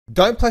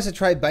Don't place a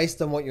trade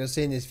based on what you'll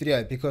see in this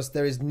video because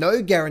there is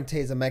no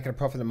guarantees of making a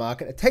profit in the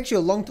market. It takes you a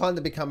long time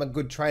to become a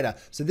good trader.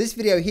 So this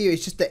video here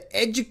is just to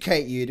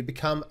educate you to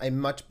become a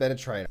much better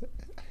trader.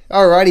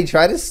 Alrighty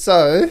traders,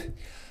 so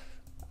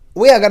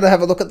we are going to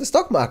have a look at the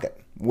stock market.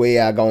 We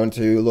are going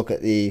to look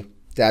at the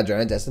Dow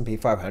Jones, S&P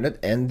 500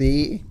 and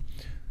the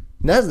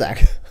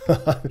Nasdaq.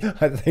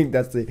 I think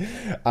that's the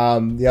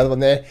other one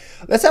there.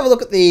 Let's have a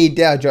look at the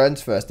Dow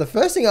Jones first. The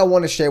first thing I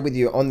want to share with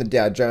you on the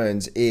Dow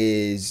Jones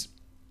is,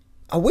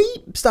 are we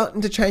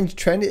starting to change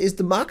trend? Is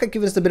the market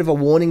giving us a bit of a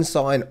warning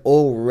sign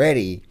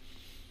already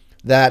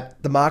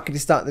that the market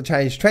is starting to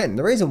change trend?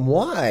 The reason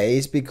why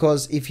is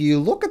because if you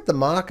look at the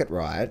market,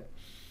 right,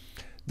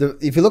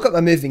 if you look at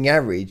the moving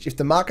average, if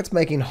the market's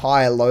making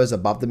higher lows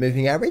above the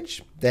moving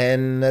average,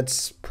 then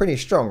that's pretty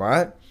strong,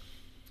 right?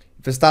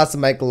 If it starts to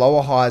make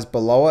lower highs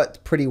below it,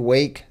 pretty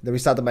weak. Then we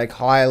start to make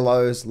higher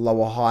lows,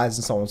 lower highs,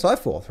 and so on and so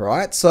forth,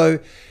 right? So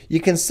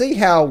you can see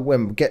how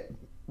when we get,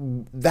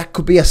 that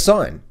could be a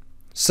sign.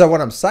 So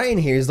what I'm saying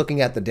here is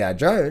looking at the Dow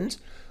Jones.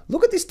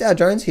 Look at this Dow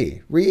Jones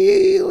here.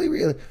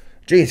 Really,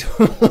 geez,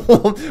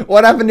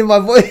 what happened in my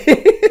voice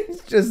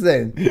just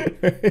then?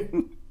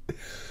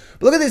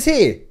 Look at this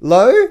here,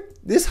 low,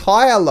 this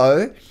higher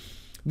low.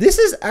 This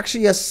is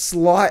actually a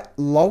slight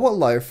lower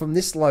low from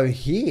this low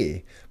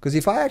here. Because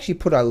if I actually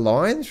put a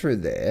line through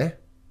there,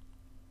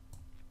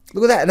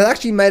 look at that. It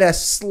actually made a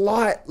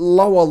slight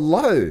lower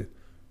low.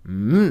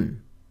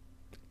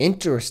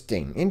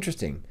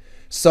 Interesting.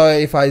 So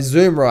if I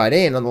zoom right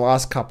in on the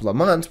last couple of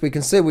months, we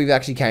can see we've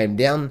actually came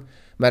down,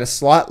 made a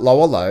slight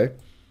lower low.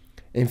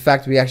 In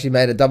fact, we actually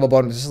made a double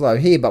bottom to this low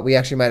here, but we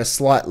actually made a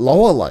slight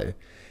lower low.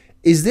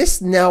 Is this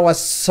now a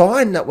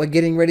sign that we're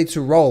getting ready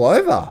to roll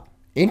over?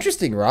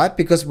 Interesting, right?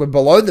 Because we're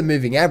below the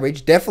moving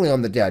average, definitely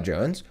on the Dow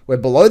Jones. We're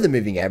below the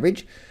moving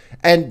average,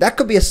 and that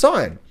could be a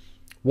sign.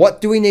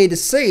 What do we need to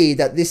see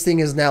that this thing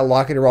is now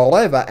likely to roll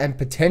over and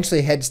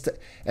potentially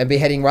be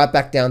heading right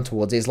back down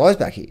towards these lows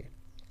back here?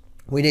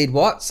 We need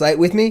what? Say it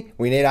with me.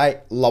 We need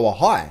a lower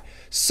high.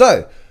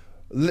 So,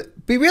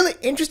 be really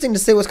interesting to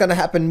see what's going to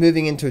happen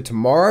moving into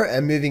tomorrow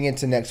and moving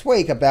into next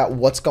week about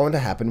what's going to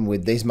happen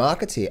with these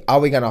markets here. Are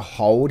we going to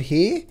hold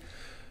here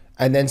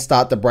and then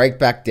start to break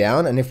back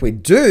down? And if we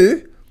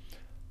do,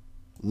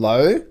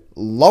 low,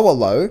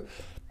 lower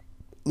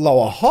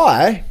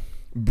high,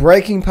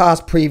 breaking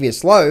past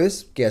previous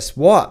lows, guess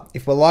what?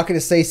 If we're likely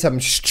to see some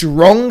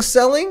strong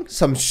selling,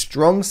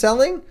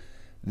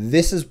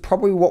 this is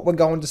probably what we're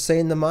going to see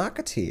in the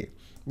markets here.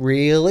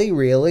 Really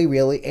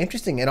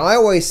interesting. And I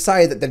always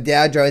say that the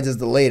Dow Jones is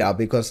the leader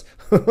because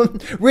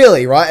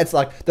really, right? It's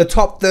like the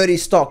top 30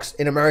 stocks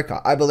in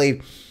America. I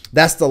believe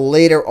that's the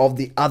leader of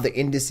the other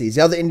indices.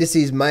 The other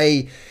indices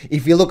may,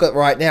 if you look at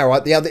right now,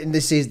 right, the other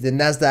indices, the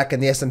Nasdaq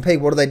and the S&P,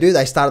 what do?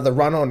 They started the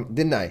run on,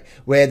 didn't they?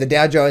 Where the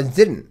Dow Jones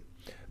didn't.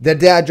 The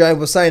Dow Jones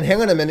was saying,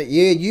 hang on a minute,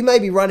 you may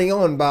be running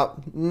on,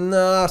 but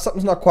nah,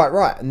 something's not quite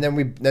right. And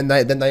then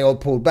they all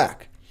pulled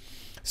back.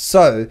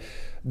 So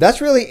that's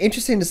really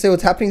interesting to see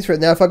what's happening through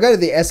it. Now, if I go to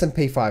the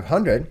S&P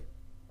 500,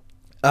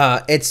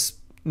 it's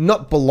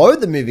not below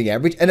the moving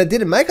average, and it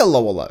didn't make a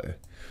lower low.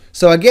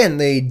 So again,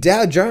 the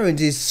Dow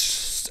Jones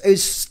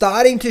is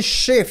starting to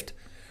shift,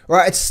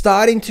 right? It's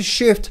starting to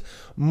shift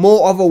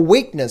more of a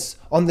weakness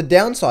on the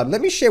downside.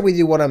 Let me share with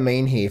you what I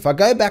mean here. If I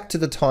go back to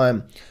the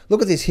time,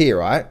 look at this here,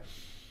 right?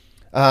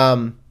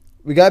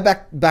 We go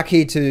back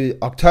here to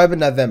October,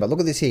 November. Look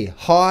at this here.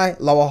 High,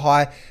 lower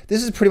high.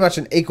 This is pretty much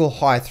an equal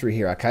high through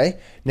here, okay?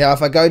 Now,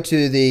 if I go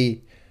to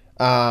the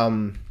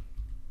Dow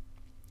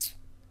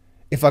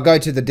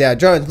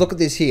Jones, look at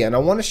this here. And I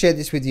want to share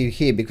this with you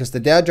here because the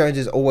Dow Jones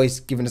is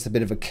always giving us a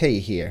bit of a key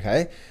here,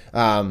 okay?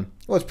 Well,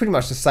 it's pretty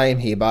much the same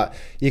here, but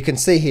you can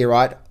see here,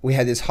 right? We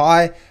had this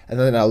high and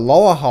then a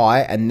lower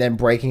high and then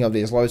breaking of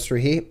these lows through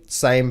here.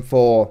 Same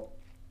for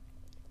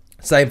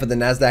the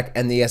Nasdaq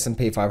and the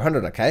S&P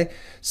 500, okay?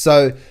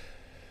 So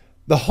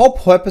the whole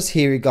purpose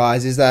here,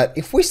 guys, is that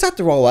if we start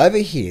to roll over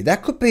here,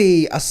 that could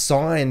be a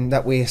sign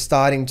that we're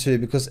starting to,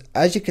 because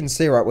as you can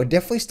see, right, we're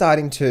definitely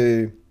starting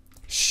to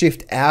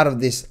shift out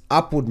of this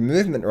upward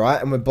movement,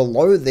 right? And we're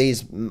below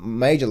these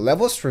major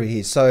levels through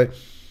here. So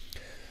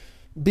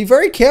be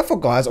very careful,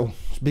 guys. Oh,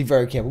 be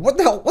very careful. What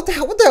the hell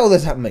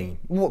does that mean?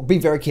 Be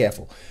very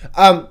careful.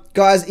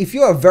 Guys, if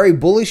you are very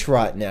bullish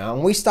right now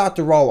and we start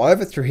to roll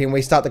over through here and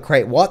we start to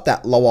create what?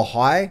 That lower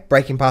high,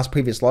 breaking past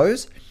previous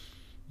lows,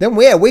 then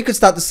we could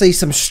start to see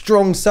some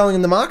strong selling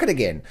in the market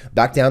again,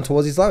 back down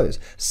towards these lows.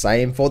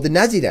 Same for the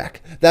Nasdaq.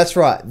 That's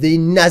right, the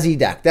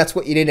Nasdaq. That's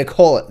what you need to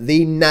call it,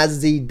 the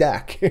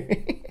Nasdaq.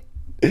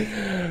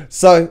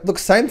 So, look,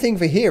 same thing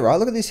for here, right?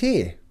 Look at this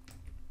here.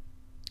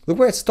 Look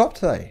where it stopped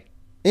today.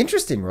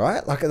 Interesting,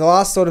 right? Like the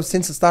last sort of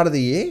since the start of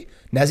the year,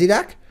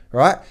 Nasdaq,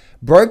 right?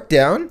 Broke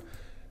down.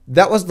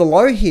 That was the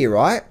low here,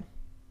 right?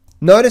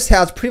 Notice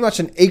how it's pretty much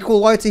an equal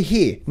low to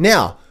here.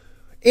 Now,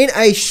 in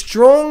a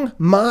strong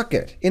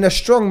market,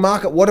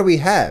 what do we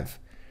have?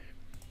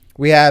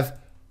 We have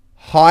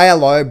higher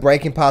low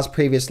breaking past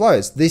previous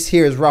lows. This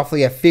here is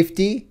roughly a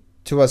 50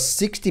 to a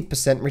 60%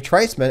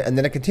 retracement, and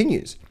then it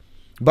continues.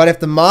 But if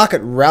the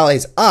market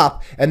rallies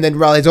up and then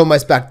rallies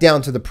almost back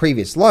down to the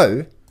previous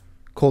low,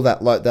 call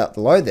that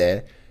low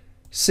there,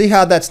 see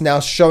how that's now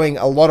showing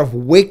a lot of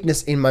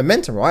weakness in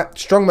momentum, right?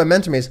 Strong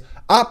momentum is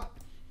up,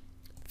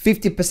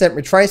 50%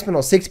 retracement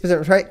or 60%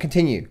 retrace,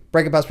 continue.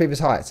 Break it past previous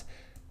highs.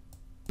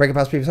 Break it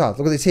past previous highs.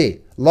 Look at this here.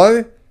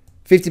 Low,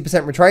 50%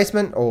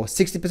 retracement or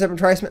 60%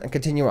 retracement and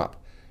continue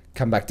up.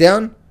 Come back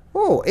down.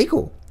 Oh,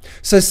 equal.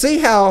 So see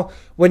how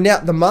when now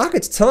the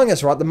market's telling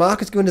us, right, the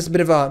market's giving us a bit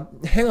of a,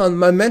 hang on,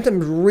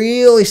 momentum's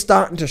really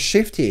starting to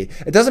shift here.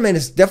 It doesn't mean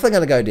it's definitely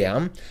going to go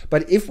down,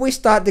 but if we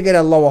start to get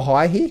a lower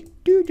high here,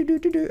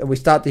 and we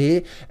start to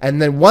here,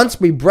 and then once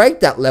we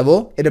break that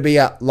level, it'll be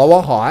a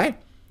lower high,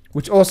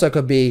 which also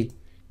could be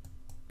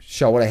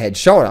shoulder, head,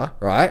 shoulder,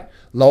 right?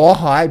 Lower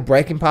high,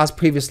 breaking past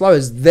previous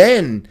lows.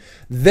 Then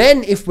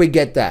if we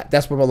get that,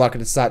 that's when we're likely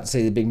to start to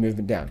see the big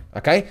movement down,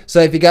 okay? So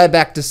if you go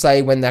back to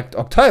say when that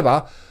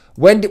October,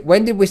 when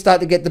did we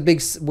start to get the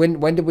big,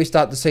 when did we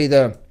start to see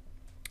the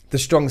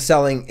strong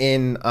selling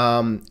in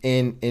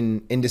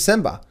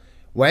December?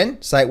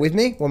 When? Say it with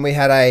me. When we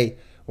had a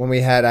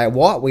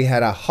what? We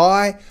had a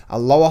high, a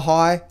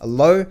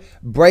low,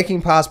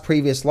 breaking past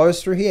previous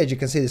lows through here. As you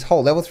can see, this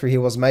whole level through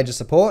here was major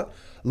support.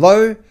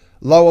 Low,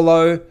 lower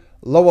low.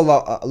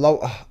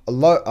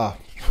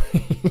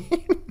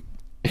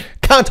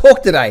 Can't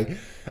talk today.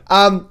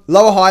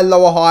 Lower high.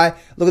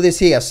 Look at this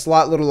here, a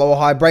slight little lower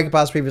high, breaking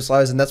past previous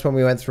lows, and that's when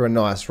we went through a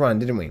nice run,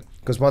 didn't we?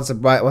 Because once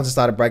it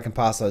started breaking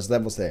past those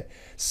levels there.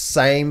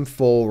 Same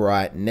for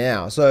right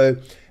now. So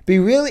be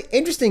really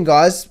interesting,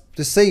 guys,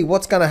 to see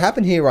what's going to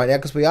happen here right now,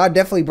 because we are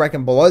definitely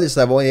breaking below this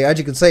level. And as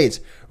you can see, it's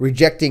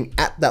rejecting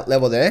at that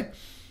level there.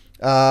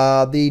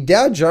 The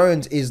Dow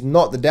Jones is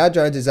not. The Dow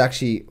Jones is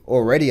actually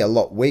already a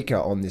lot weaker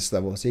on this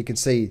level. So you can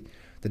see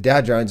the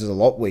Dow Jones is a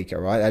lot weaker,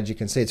 right? As you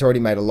can see, it's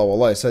already made a lower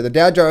low. So the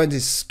Dow Jones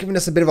is giving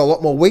us a bit of a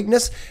lot more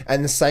weakness,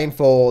 and the same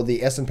for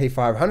the S&P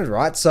 500,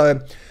 right?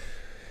 So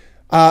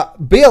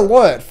be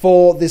alert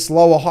for this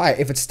lower high.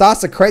 If it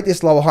starts to create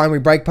this lower high and we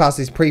break past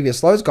these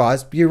previous lows,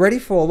 guys, be ready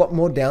for a lot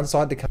more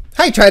downside to come.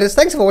 Hey traders,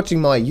 thanks for watching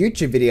my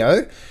YouTube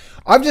video.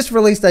 I've just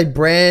released a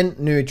brand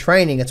new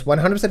training. It's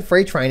 100%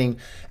 free training,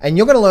 and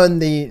you're going to learn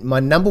my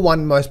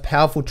 #1 most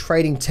powerful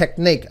trading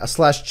technique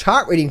 /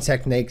 chart reading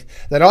technique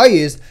that I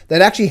use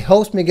that actually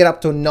helps me get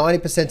up to a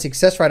 90%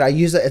 success rate. I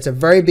use it. It's a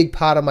very big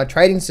part of my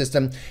trading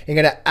system. You're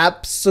going to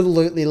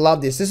absolutely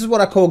love this. This is what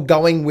I call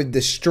going with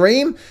the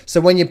stream.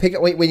 So when you pick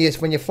it,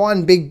 when you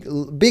find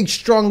big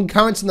strong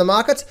currents in the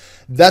markets,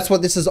 that's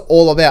what this is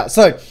all about.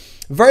 So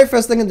very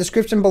first link in the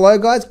description below,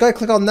 guys, go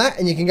click on that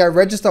and you can go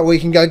register, or you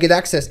can go get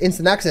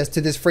instant access to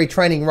this free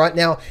training right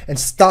now and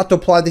start to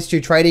apply this to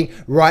your trading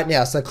right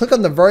now. So click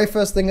on the very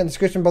first link in the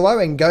description below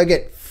and go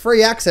get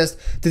free access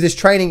to this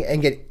training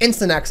and get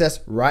instant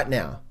access right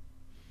now.